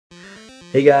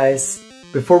Hey guys,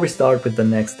 before we start with the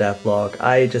next devlog,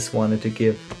 I just wanted to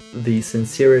give the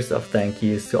sincerest of thank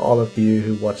yous to all of you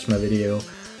who watched my video.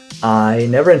 I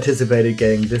never anticipated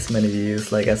getting this many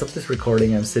views. Like, as of this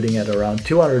recording, I'm sitting at around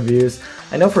 200 views.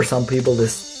 I know for some people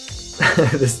this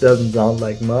this doesn't sound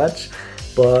like much,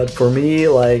 but for me,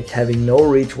 like, having no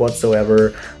reach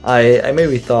whatsoever, I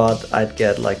maybe thought I'd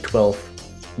get like 12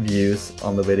 views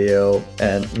on the video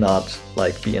and not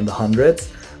like be in the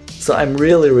hundreds. So I'm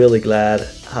really glad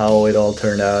how it all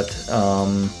turned out.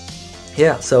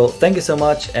 Yeah, so thank you so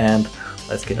much, and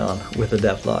let's get on with the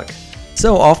devlog.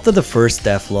 So after the first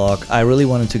devlog, I really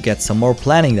wanted to get some more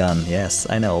planning done. Yes,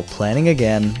 I know, planning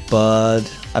again, but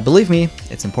believe me,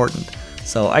 it's important.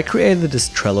 So I created this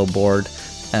Trello board,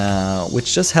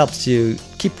 which just helps you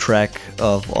keep track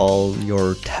of all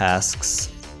your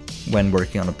tasks when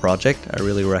working on a project. I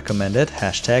really recommend it.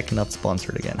 Hashtag not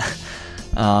sponsored again.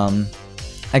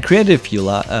 I created a few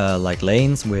like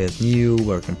lanes with new,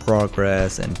 work in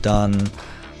progress, and done,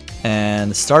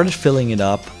 and started filling it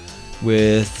up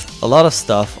with a lot of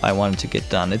stuff I wanted to get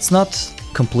done. It's not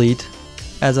complete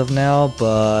as of now,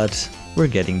 but we're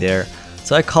getting there.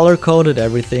 So I color coded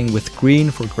everything with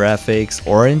green for graphics,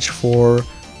 orange for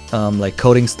like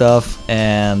coding stuff,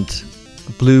 and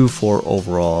blue for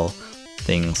overall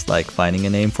things like finding a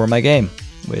name for my game,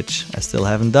 which I still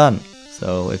haven't done.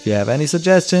 So if you have any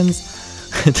suggestions,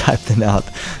 type them out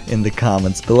in the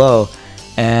comments below.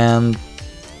 And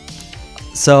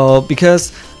so,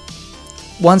 because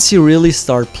once you really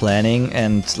start planning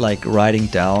and like writing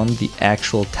down the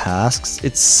actual tasks,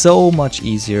 it's so much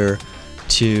easier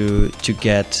to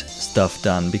get stuff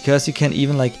done, because you can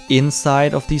even, like,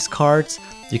 inside of these cards,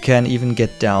 you can even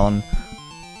get down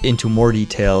into more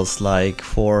details. Like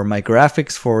for my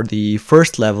graphics for the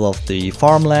first level of the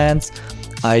farmlands,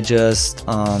 I just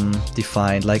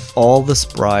defined like all the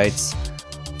sprites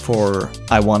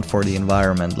I want for the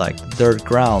environment, like dirt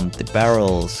ground, the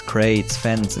barrels, crates,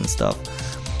 fence and stuff.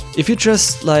 If you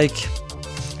just like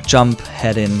jump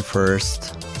head in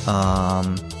first,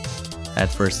 head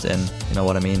first in, you know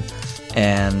what I mean,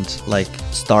 and like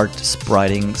start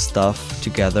spriting stuff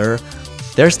together,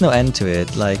 there's no end to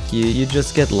it. Like you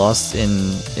just get lost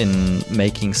in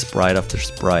making sprite after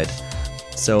sprite.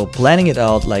 So planning it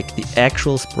out, like the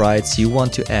actual sprites you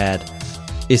want to add,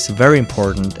 is very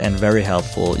important and very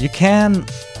helpful. You can,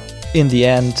 in the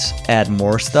end, add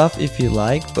more stuff if you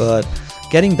like, but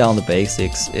getting down the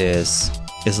basics is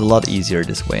a lot easier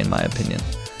this way, in my opinion.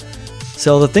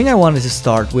 So the thing I wanted to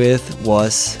start with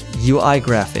was UI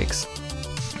graphics,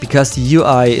 because the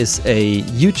UI is a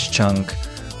huge chunk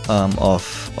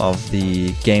of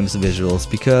the game's visuals,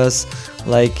 because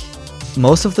like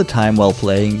most of the time while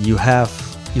playing, you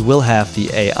will have the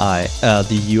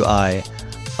UI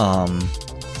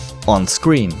on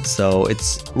screen, so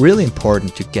it's really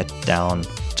important to get down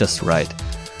just right.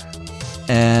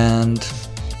 And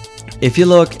if you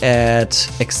look at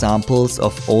examples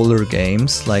of older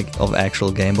games, like of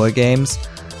actual Game Boy games,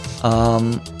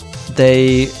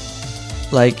 they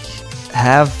like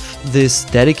have this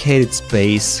dedicated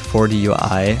space for the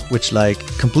UI, which like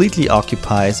completely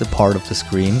occupies a part of the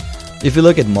screen. If you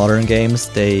look at modern games,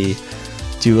 they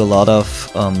do a lot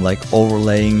of like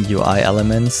overlaying UI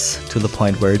elements to the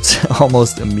point where it's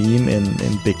almost a meme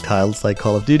in big titles like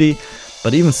Call of Duty.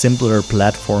 But even simpler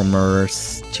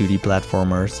platformers, 2D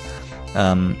platformers,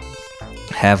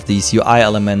 have these UI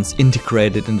elements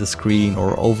integrated in the screen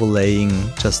or overlaying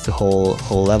just the whole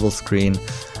level screen.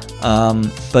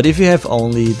 But if you have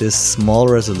only this small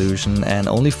resolution and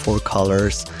only 4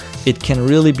 colors, it can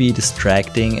really be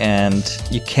distracting, and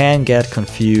you can get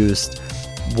confused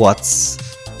what's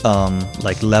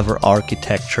like lever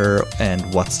architecture and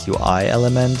what's UI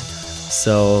element.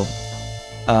 So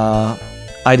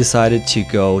I decided to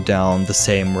go down the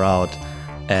same route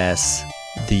as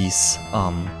these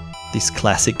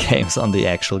classic games on the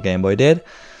actual Game Boy did.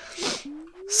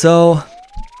 So,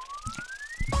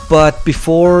 but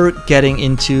before getting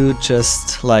into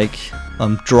just like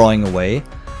drawing away,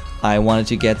 I wanted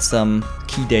to get some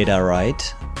key data right,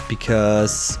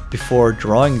 because before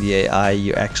drawing the AI,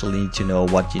 you actually need to know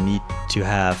what you need to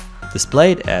have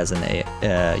displayed as an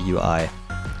UI.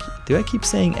 Do I keep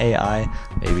saying AI?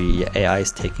 Maybe AI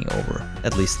is taking over,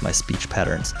 at least my speech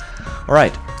patterns.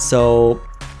 Alright, so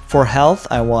for health,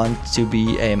 I want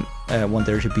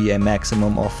there to be a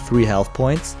maximum of 3 health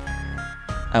points.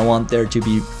 I want there to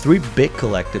be 3 big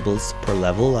collectibles per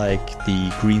level, like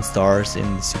the green stars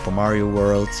in the Super Mario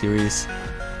World series,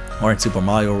 or in Super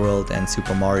Mario World and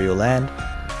Super Mario Land,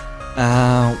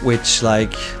 which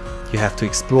like you have to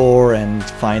explore and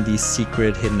find these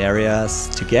secret hidden areas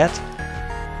to get.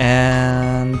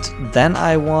 And and then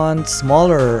I want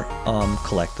smaller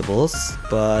collectibles,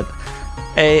 but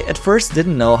I at first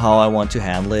didn't know how I want to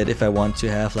handle it, if I want to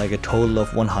have like a total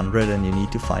of 100 and you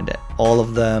need to find all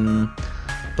of them.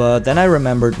 But then I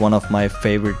remembered one of my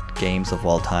favorite games of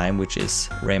all time, which is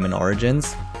Rayman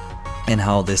Origins, and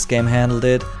how this game handled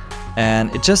it.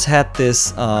 And it just had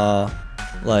this,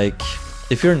 like,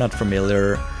 if you're not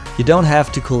familiar, you don't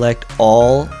have to collect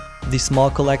all the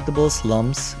small collectibles,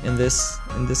 lumps in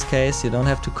this case. You don't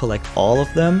have to collect all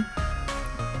of them.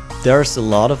 There's a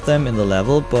lot of them in the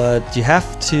level, but you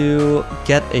have to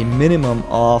get a minimum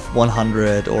of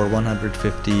 100 or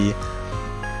 150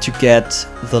 to get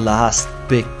the last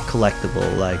big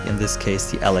collectible, like in this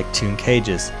case the Electoon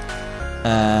cages.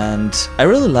 And I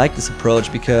really like this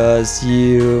approach because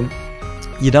you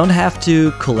don't have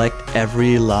to collect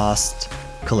every last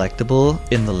collectible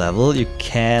in the level. You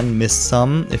can miss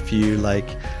some if you like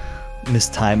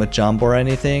mistime a jump or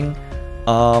anything,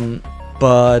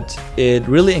 but it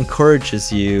really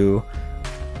encourages you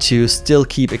to still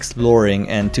keep exploring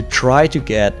and to try to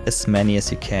get as many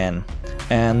as you can.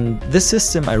 And this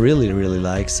system I really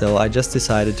like, so I just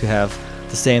decided to have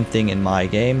the same thing in my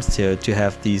games, to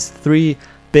have these 3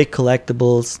 big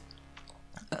collectibles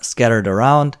scattered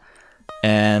around.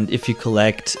 And if you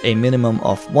collect a minimum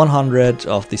of 100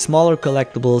 of the smaller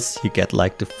collectibles, you get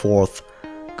like the 4th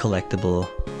collectible.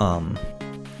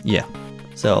 Yeah,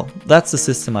 so that's the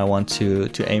system I want to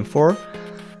aim for.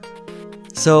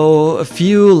 So a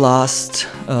few last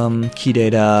key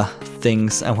data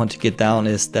things I want to get down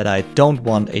is that I don't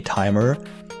want a timer,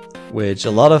 which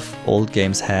a lot of old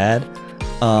games had.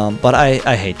 But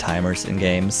I hate timers in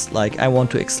games. Like, I want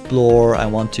to explore, I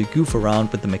want to goof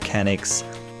around with the mechanics.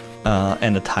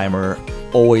 And a timer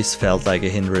always felt like a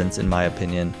hindrance in my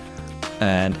opinion.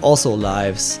 And also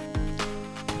lives,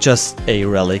 just a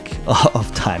relic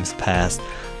of times past.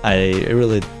 I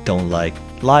really don't like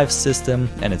live system,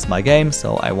 and it's my game,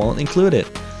 so I won't include it.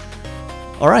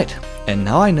 Alright, and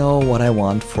now I know what I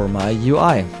want for my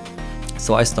UI.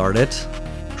 So I started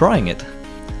drawing it.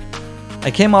 I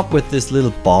came up with this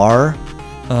little bar,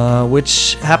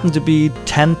 which happened to be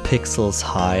 10 pixels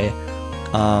high.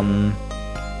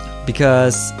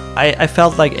 Because I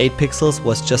felt like 8 pixels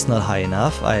was just not high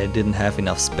enough. I didn't have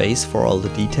enough space for all the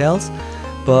details.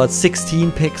 But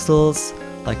 16 pixels,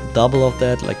 like double of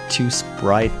that, like 2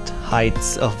 sprite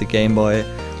heights of the Game Boy,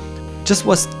 just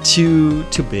was too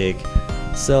big.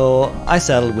 So I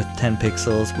settled with 10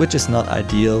 pixels, which is not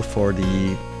ideal for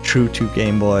the true to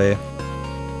Game Boy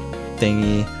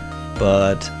thingy,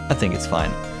 but I think it's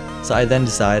fine. So I then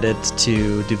decided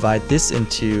to divide this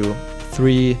into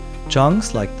 3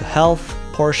 chunks, like the health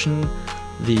portion,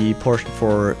 the portion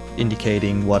for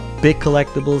indicating what big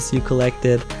collectibles you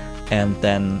collected, and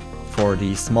then for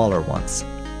the smaller ones.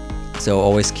 So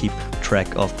always keep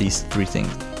track of these 3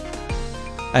 things.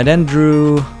 I then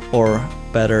drew, or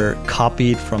better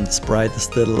copied from the sprite,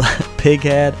 this little pig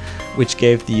head, which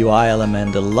gave the UI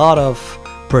element a lot of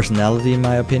personality in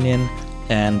my opinion,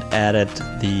 and added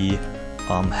the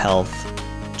health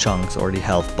chunks or the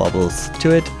health bubbles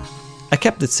to it. I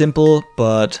kept it simple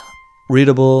but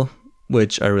readable,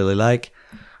 which I really like.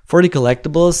 For the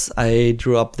collectibles, I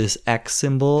drew up this X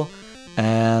symbol,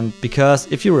 and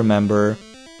because if you remember,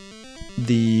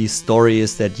 the story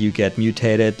is that you get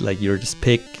mutated, like you're this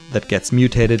pig that gets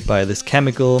mutated by this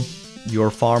chemical your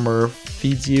farmer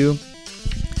feeds you.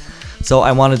 So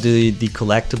I wanted the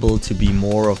collectible to be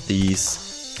more of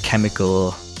these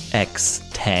chemical X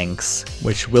tanks,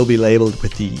 which will be labeled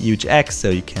with the huge X, so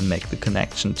you can make the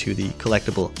connection to the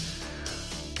collectible.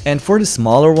 And for the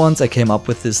smaller ones, I came up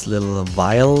with this little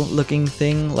vial looking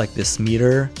thing, like this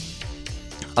meter,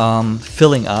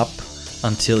 filling up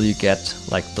until you get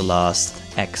like the last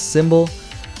X symbol.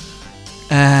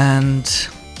 And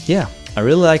yeah, I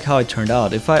really like how it turned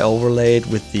out. If I overlaid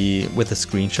with a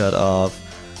screenshot of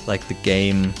like the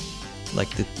game, like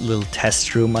the little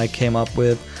test room I came up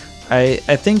with,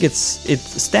 I think it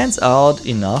stands out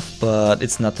enough, but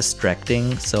it's not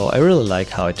distracting, so I really like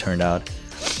how it turned out.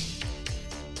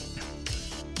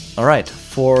 Alright,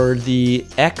 for the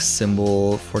X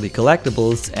symbol for the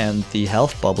collectibles and the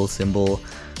health bubble symbol,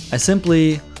 I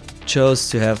simply chose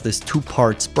to have this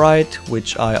 2-part sprite,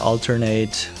 which I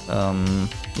alternate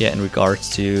in regards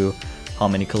to how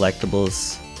many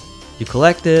collectibles you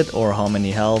collected or how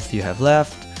many health you have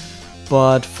left.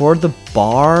 But for the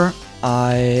bar,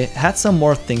 I had some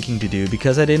more thinking to do,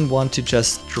 because I didn't want to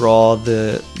just draw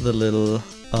the little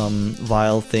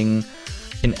vial thing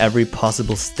in every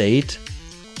possible state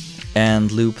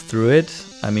and loop through it.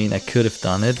 I mean, I could have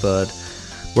done it, but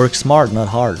work smart, not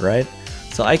hard, right?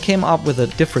 So I came up with a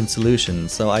different solution.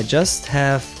 So I just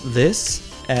have this,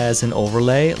 as an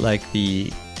overlay, like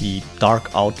the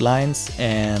dark outlines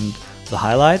and the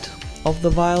highlight of the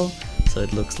vial, so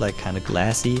it looks like kind of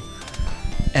glassy.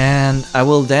 And I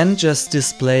will then just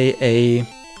display a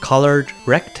colored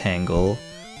rectangle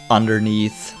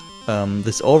underneath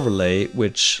this overlay,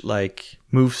 which like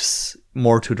moves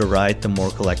more to the right the more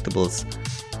collectibles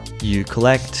you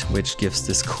collect, which gives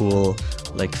this cool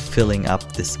like filling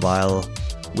up this vial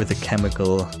with a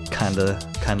chemical kind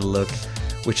of look,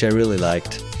 which I really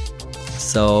liked.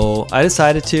 So I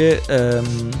decided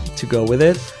to go with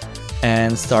it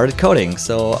and started coding.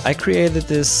 So I created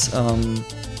this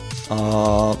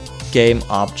game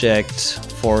object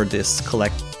for this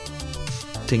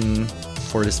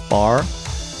for this bar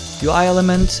UI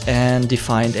element, and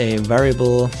defined a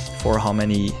variable for how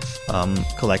many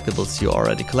collectibles you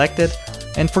already collected.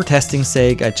 And for testing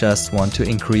sake, I just want to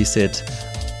increase it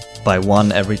by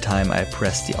 1 every time I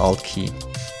press the Alt key.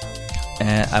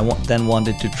 And I then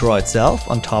wanted to draw itself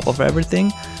on top of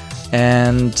everything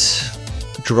and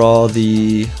draw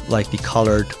the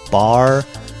colored bar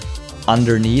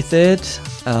underneath it.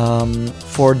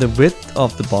 For the width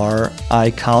of the bar, I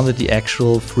counted the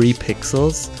actual free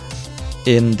pixels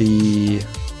in the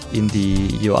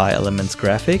UI elements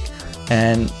graphic,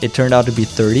 and it turned out to be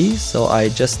 30. So I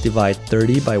just divide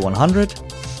 30 by 100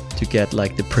 to get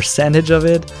like the percentage of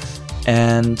it,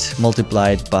 and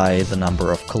multiplied by the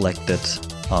number of collected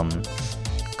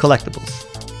collectibles.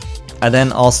 I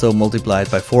then also multiplied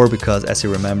by 4 because, as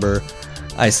you remember,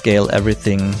 I scale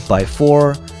everything by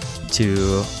 4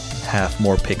 to have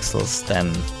more pixels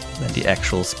than the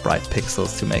actual sprite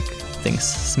pixels to make things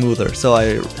smoother. So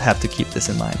I have to keep this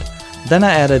in mind. Then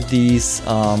I added these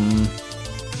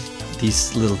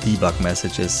little debug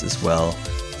messages as well.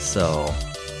 So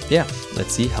yeah,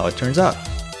 let's see how it turns out.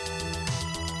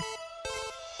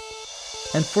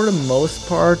 And for the most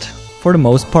part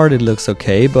it looks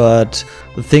okay, but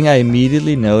the thing I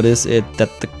immediately notice is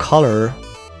that the color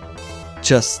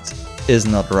just is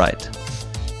not right.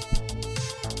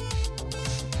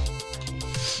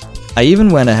 I even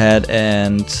went ahead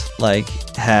and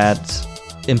had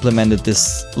implemented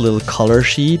this little color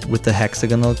sheet with the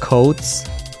hexagonal codes,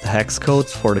 the hex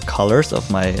codes for the colors of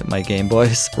my Game Boy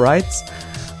sprites.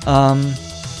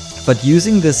 But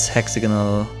using this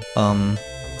hexagonal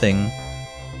thing,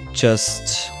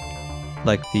 just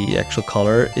like the actual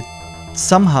color, it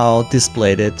somehow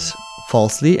displayed it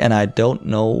falsely, and I don't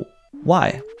know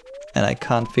why, and I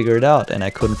can't figure it out, and I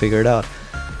couldn't figure it out.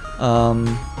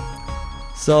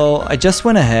 So I just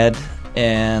went ahead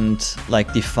and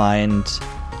defined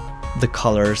the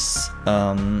colors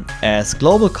as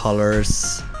global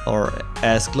colors or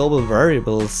as global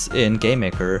variables in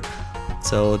GameMaker.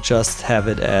 So just have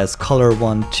it as color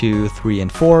 1, 2, 3,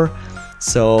 and 4.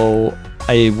 So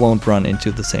I won't run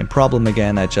into the same problem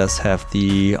again. I just have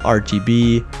the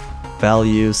RGB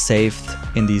values saved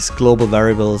in these global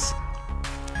variables,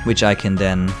 which I can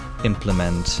then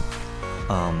implement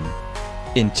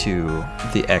into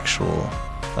the actual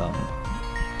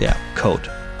code.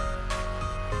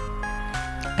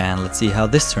 And let's see how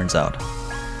this turns out.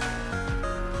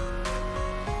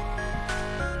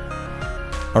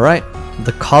 Alright,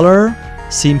 the color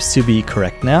seems to be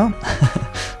correct now.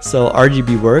 So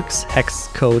RGB works, hex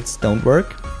codes don't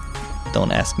work.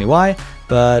 Don't ask me why,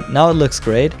 but now it looks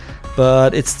great.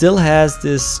 But it still has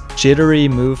this jittery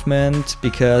movement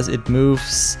because it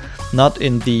moves not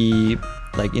in the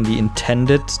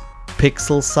intended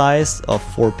pixel size of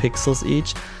 4 pixels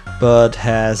each, but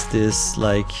has this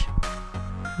like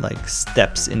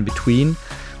steps in between,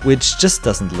 which just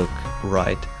doesn't look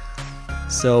right.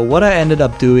 So what I ended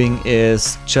up doing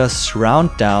is just round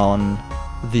down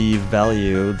the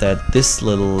value that this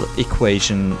little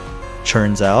equation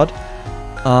churns out.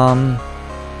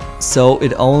 So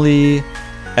it only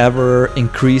ever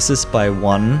increases by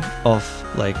 1 of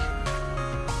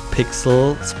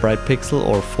sprite pixel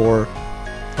or 4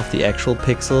 of the actual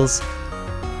pixels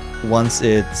once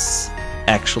it's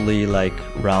actually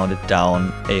rounded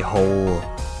down a whole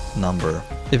number,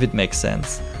 if it makes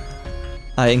sense.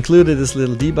 I included this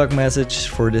little debug message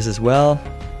for this as well,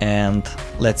 and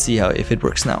let's see if it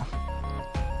works now.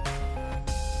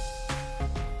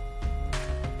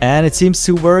 And it seems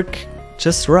to work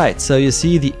just right. So you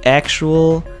see the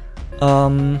actual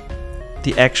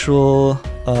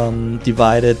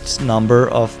divided number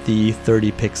of the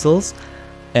 30 pixels,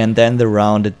 and then the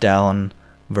rounded down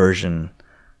version,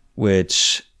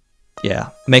 which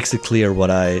makes it clear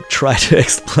what I try to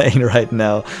explain right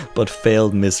now, but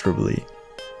failed miserably.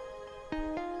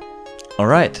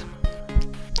 Alright,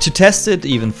 to test it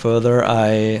even further,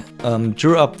 I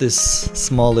drew up this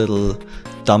small little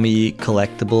dummy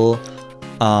collectible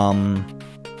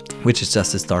which is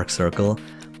just this dark circle,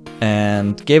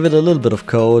 and gave it a little bit of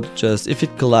code. Just if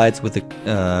it collides with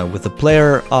the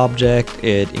player object,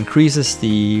 it increases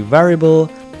the variable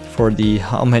for the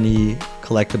how many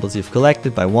collectibles you've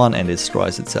collected by 1 and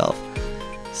destroys itself.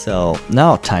 So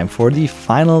now time for the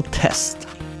final test.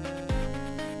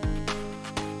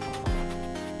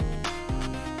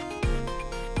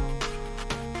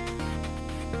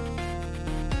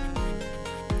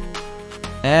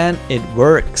 And it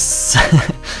works.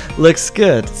 Looks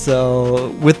good. So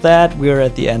with that, we are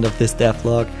at the end of this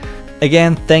devlog.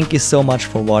 Again, thank you so much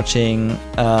for watching.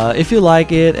 If you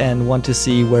like it and want to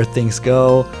see where things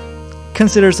go,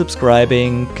 consider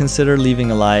subscribing, consider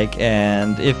leaving a like,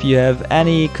 and if you have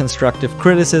any constructive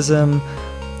criticism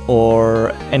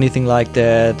or anything like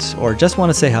that, or just want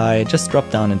to say hi, just drop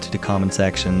down into the comment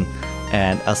section,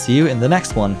 and I'll see you in the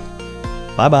next one.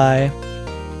 Bye bye!